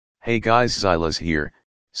Hey guys, Xylas here.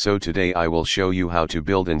 So today I will show you how to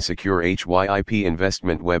build and secure Hypi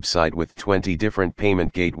investment website with 20 different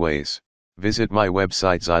payment gateways. Visit my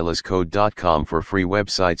website xylascode.com for free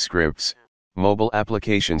website scripts, mobile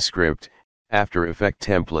application script, After Effects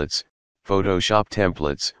templates, Photoshop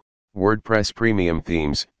templates, WordPress premium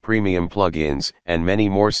themes, premium plugins, and many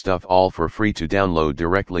more stuff, all for free to download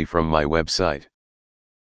directly from my website.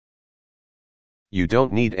 You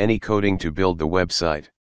don't need any coding to build the website.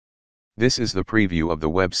 This is the preview of the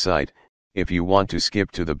website. If you want to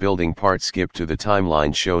skip to the building part, skip to the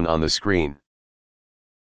timeline shown on the screen.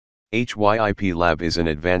 Hypi Lab is an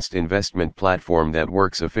advanced investment platform that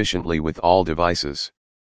works efficiently with all devices.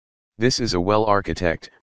 This is a well-architected,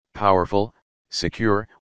 powerful, secure,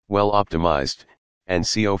 well-optimized, and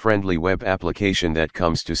SEO-friendly web application that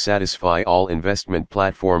comes to satisfy all investment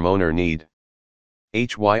platform owner need.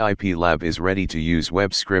 Hypi Lab is ready-to-use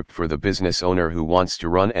web script for the business owner who wants to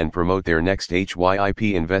run and promote their next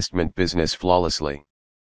Hypi investment business flawlessly.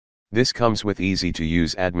 This comes with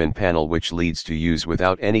easy-to-use admin panel which leads to use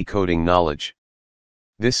without any coding knowledge.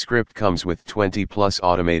 This script comes with 20+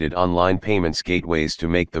 automated online payments gateways to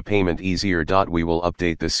make the payment easier. We will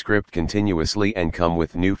update the script continuously and come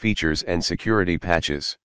with new features and security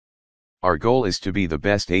patches. Our goal is to be the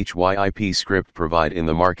best Hypi script provide in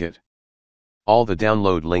the market. All the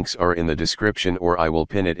download links are in the description, or I will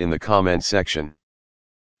pin it in the comment section.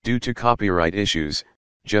 Due to copyright issues,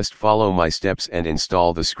 just follow my steps and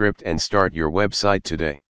install the script and start your website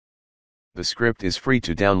today. The script is free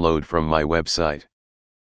to download from my website.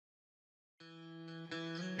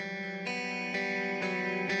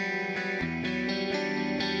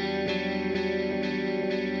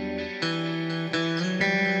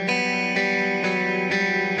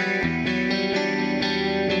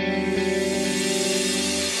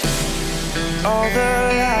 All the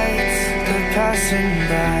lights, they're passing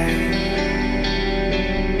by,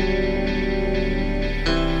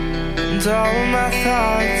 and all my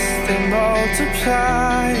thoughts, they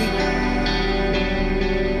multiply.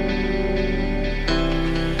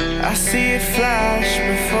 I see it flash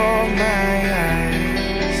before my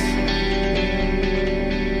eyes.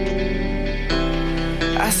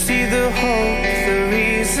 I see the hope, the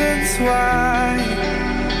reasons why.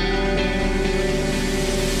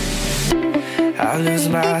 I lose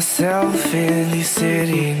myself in these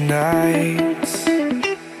city nights.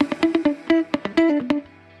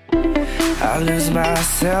 I lose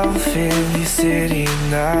myself in these city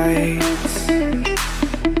nights.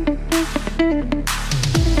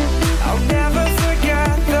 I'll never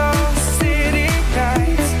forget those city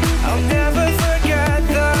nights. I'll never forget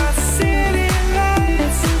the city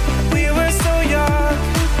lights. We were so young,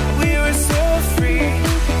 we were so free.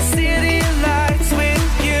 City lights with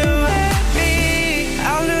you and me.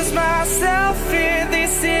 I'll lose myself in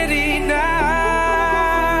these city nights.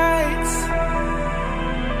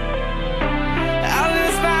 I'll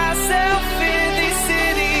lose myself in these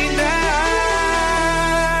city nights.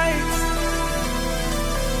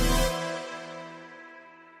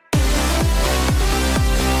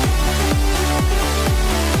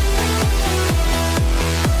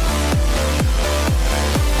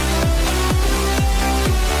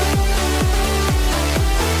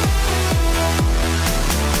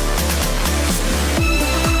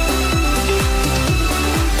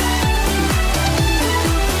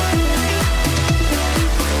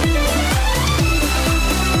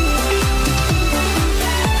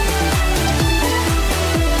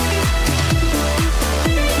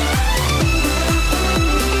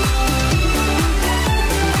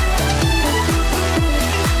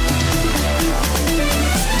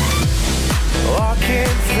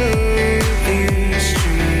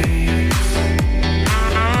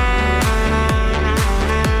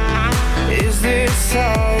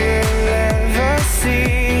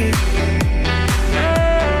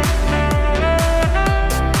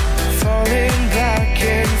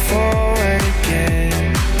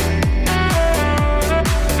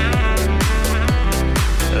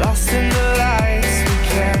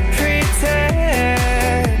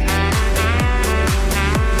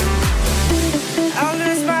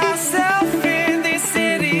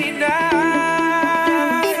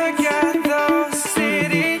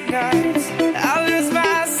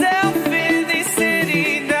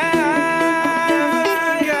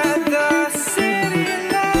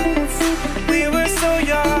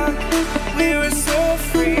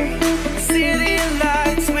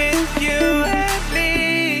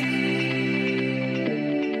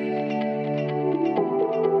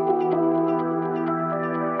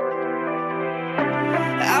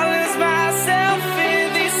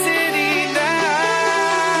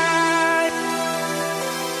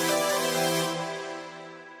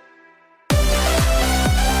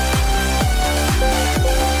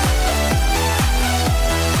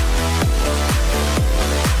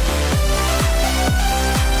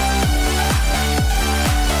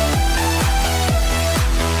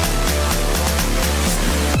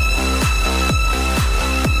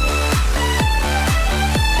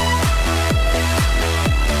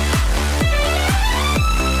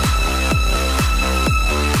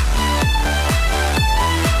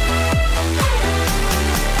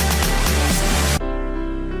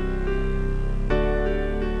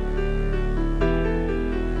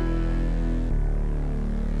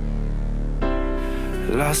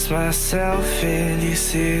 Lost myself in these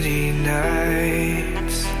city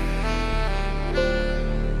nights.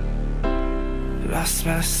 Lost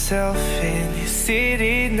myself in these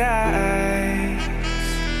city nights.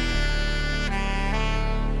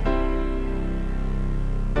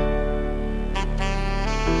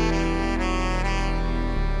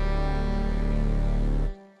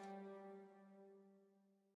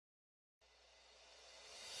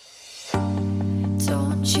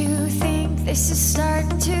 Don't you think this is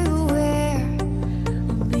starting to wear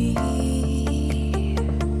on me?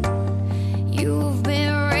 You've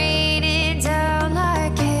been raining down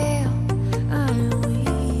like hail. I'm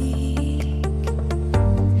weak.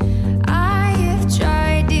 I have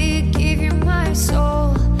tried to give you my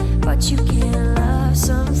soul, but you can't love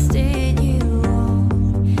something you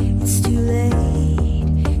own. It's too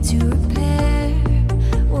late to repair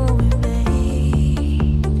what we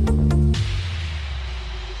made.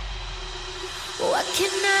 What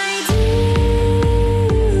can I do?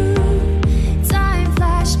 Time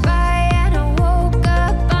flashed by and I woke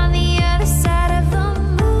up on the other side of the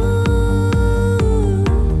moon.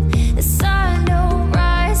 The sun don't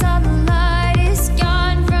rise, all the light is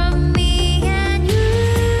gone from me and you.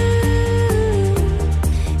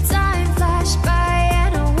 Time flashed by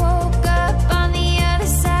and I woke up on the other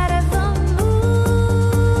side of the moon.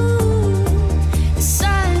 The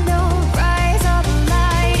sun don't rise, all the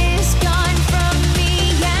light is gone from me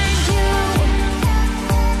and you.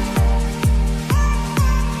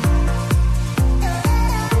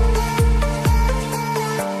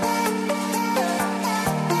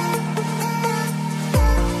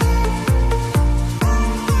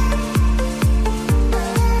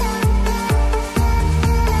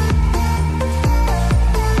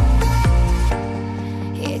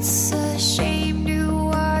 It's a shame to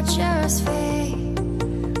watch us fade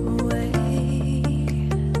away,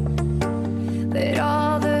 but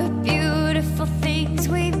all the beautiful things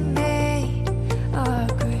we made are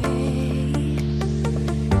great.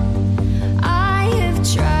 I have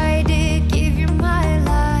tried to give you my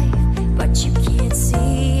life, but you can't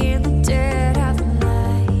see in the dead of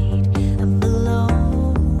night. I'm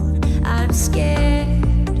alone, I'm scared.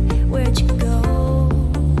 Where'd you go?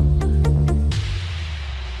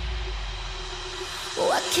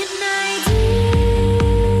 What can I do?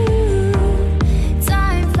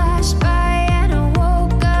 Time flashed by and I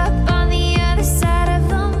woke up on the other side of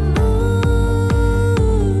the moon.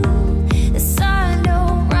 The sun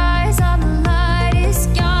don't rise, all the light is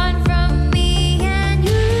gone from me and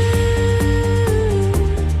you.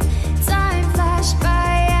 Time flashed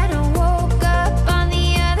by and I woke up on the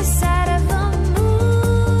other side of the moon.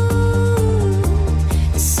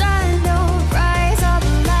 The sun don't rise, all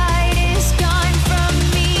the light is gone from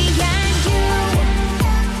me and you.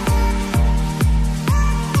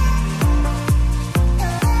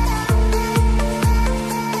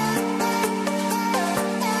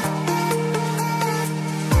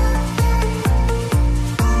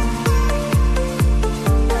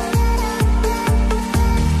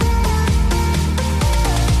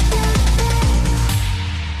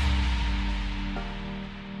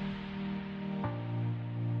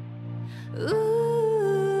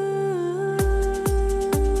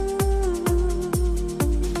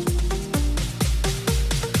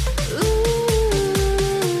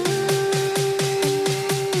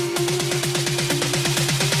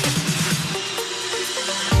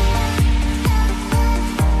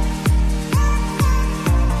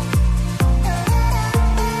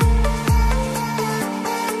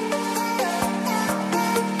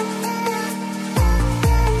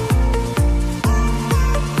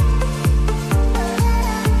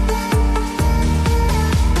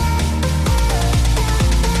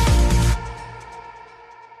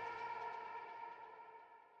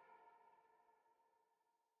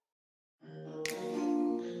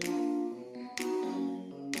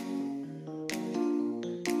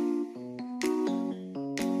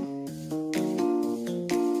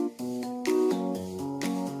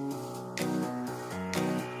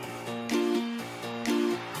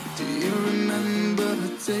 Do you remember the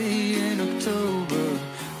day in October?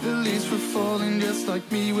 The leaves were falling just like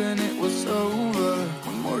me when it was over.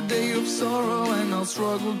 One more day of sorrow and I'll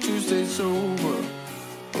struggle to stay sober.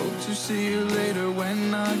 Hope to see you later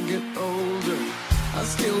when I get older. I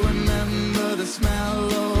still remember the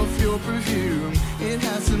smell of your perfume. It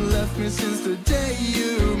hasn't left me since the day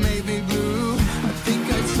you made me blue. I think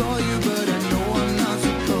I saw you but I know I'm not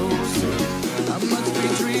supposed to. I must be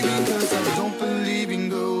dreaming cause I don't believe in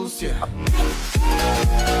ghosts, yeah.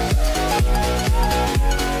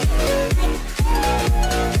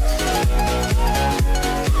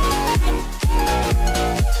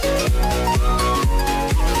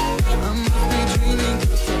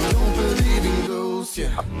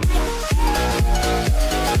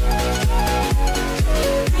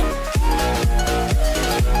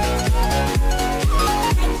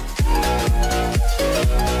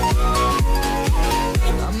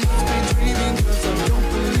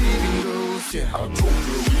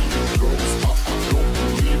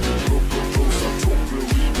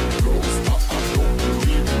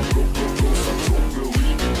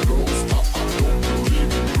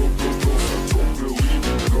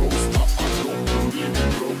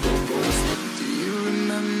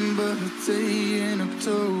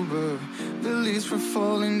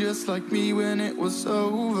 Like me when it was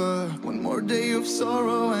over. One more day of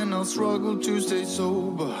sorrow and I'll struggle to stay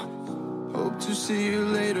sober. Hope to see you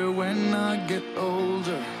later when I get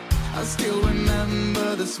older. I still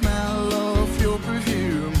remember the smell of your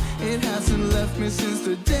perfume. It hasn't left me since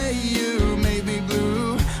the day you made me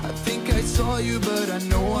blue. I think I saw you but I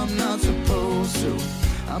know I'm not supposed to.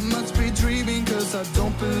 I must be dreaming cause I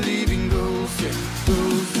don't believe in ghosts. Yeah,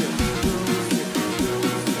 ghosts, yeah, ghosts, yeah.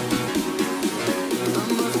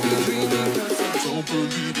 Don't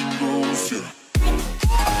believe in ghosts, yeah.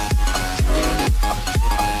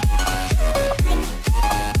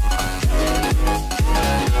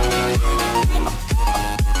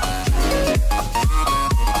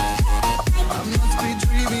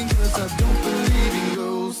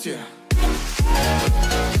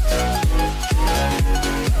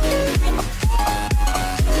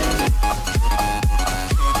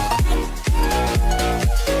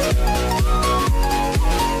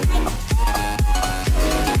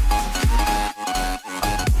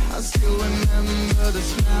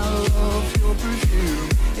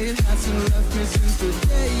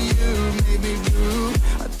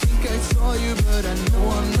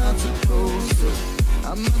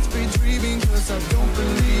 I must be dreaming cause I don't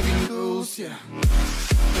believe in ghosts, yeah.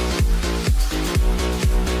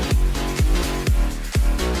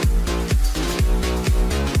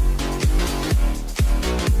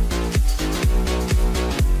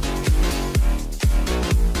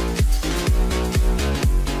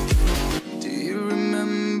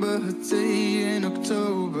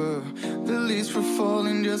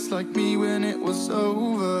 Like me when it was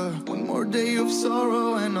over. One more day of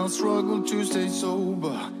sorrow and I'll struggle to stay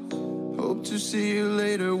sober. Hope to see you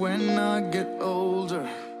later when I get older.